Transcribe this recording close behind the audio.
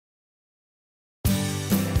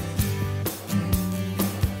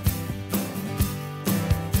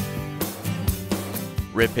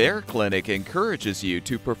Repair Clinic encourages you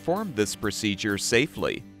to perform this procedure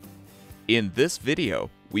safely. In this video,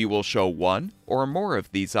 we will show one or more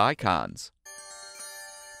of these icons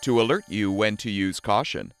to alert you when to use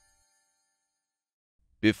caution.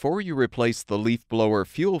 Before you replace the leaf blower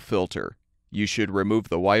fuel filter, you should remove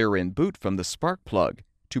the wire in boot from the spark plug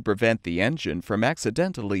to prevent the engine from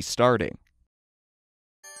accidentally starting.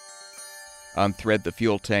 Unthread the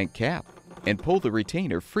fuel tank cap and pull the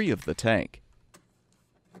retainer free of the tank.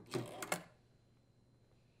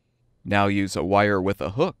 Now use a wire with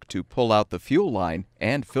a hook to pull out the fuel line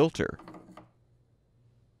and filter.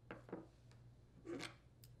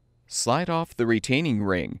 Slide off the retaining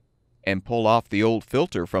ring and pull off the old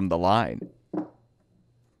filter from the line.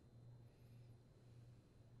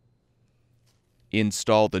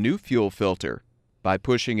 Install the new fuel filter by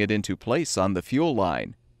pushing it into place on the fuel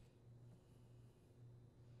line.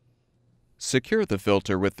 Secure the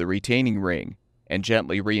filter with the retaining ring and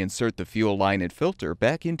gently reinsert the fuel line and filter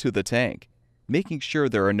back into the tank, making sure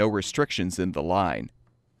there are no restrictions in the line.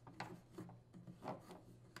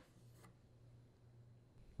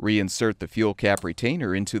 Reinsert the fuel cap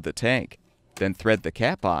retainer into the tank, then thread the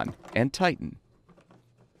cap on and tighten.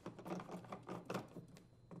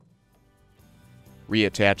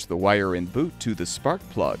 Reattach the wire in boot to the spark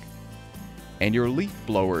plug, and your leaf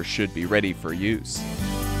blower should be ready for use.